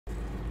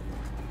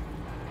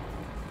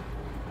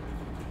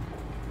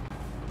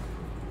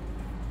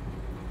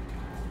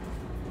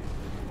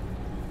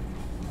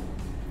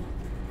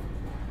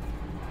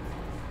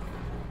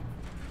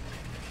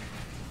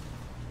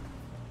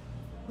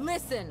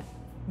Listen,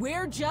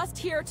 we're just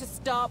here to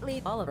stop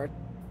Lee Oliver.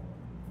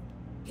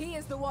 He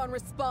is the one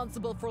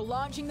responsible for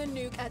launching the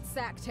nuke at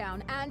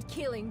Sacktown and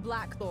killing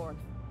Blackthorn.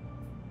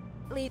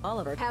 Lee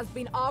Oliver has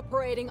been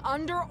operating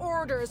under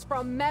orders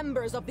from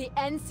members of the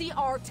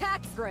NCR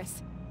tax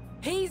force.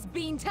 He's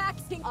been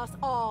taxing us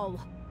all.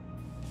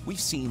 We've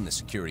seen the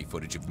security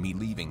footage of me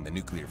leaving the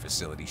nuclear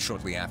facility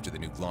shortly after the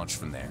nuke launched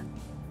from there.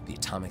 The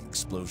atomic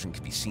explosion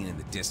could be seen in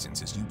the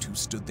distance as you two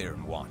stood there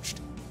and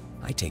watched.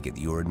 I take it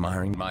that you're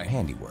admiring my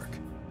handiwork.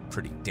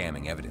 Pretty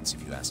damning evidence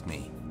if you ask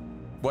me.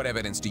 What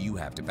evidence do you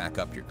have to back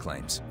up your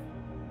claims?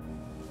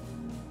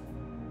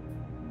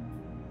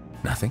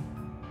 Nothing?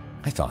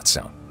 I thought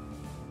so.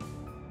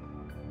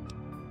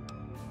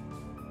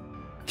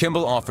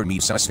 Kimball offered me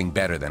something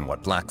better than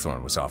what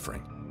Blackthorn was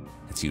offering.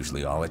 That's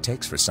usually all it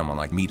takes for someone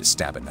like me to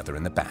stab another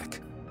in the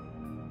back.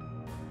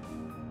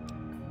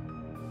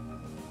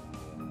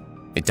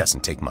 It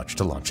doesn't take much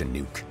to launch a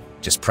nuke.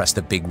 Just press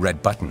the big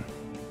red button.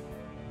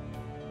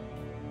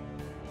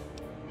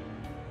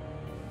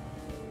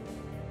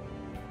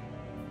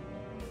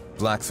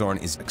 Blackthorn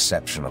is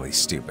exceptionally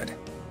stupid.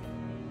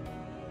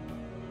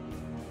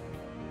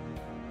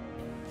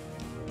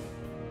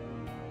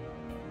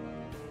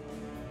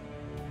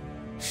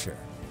 Sure,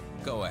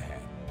 go ahead.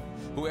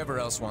 Whoever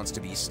else wants to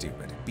be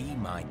stupid, be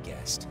my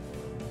guest.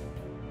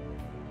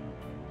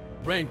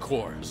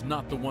 Rancor is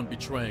not the one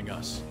betraying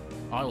us.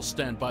 I'll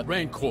stand by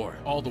Rancor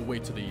all the way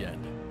to the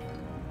end.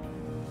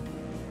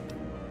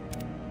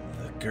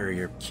 The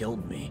Courier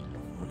killed me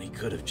when he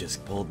could have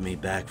just pulled me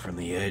back from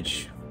the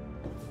edge.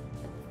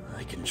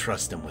 I can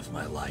trust him with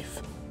my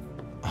life.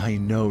 I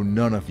know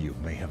none of you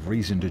may have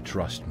reason to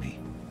trust me,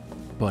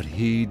 but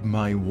heed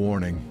my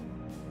warning.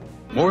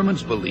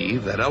 Mormons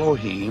believe that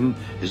Elohim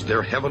is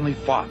their heavenly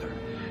father,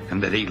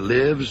 and that he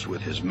lives with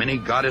his many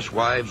goddess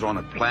wives on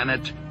a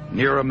planet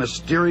near a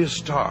mysterious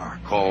star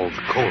called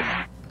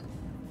Courier.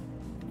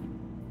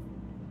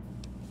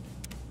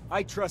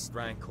 I trust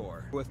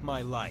Rancor with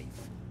my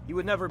life. He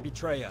would never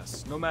betray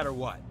us, no matter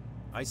what.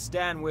 I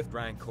stand with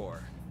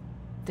Rancor.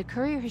 The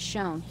Courier has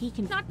shown he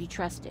cannot be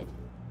trusted.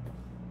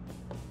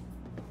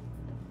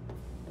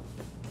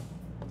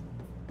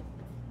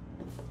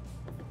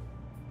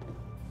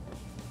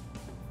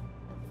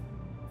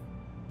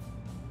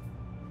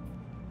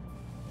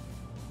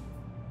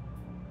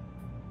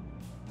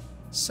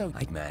 So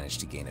I'd managed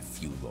to gain a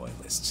few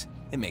loyalists.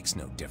 It makes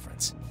no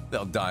difference.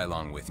 They'll die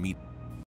along with me.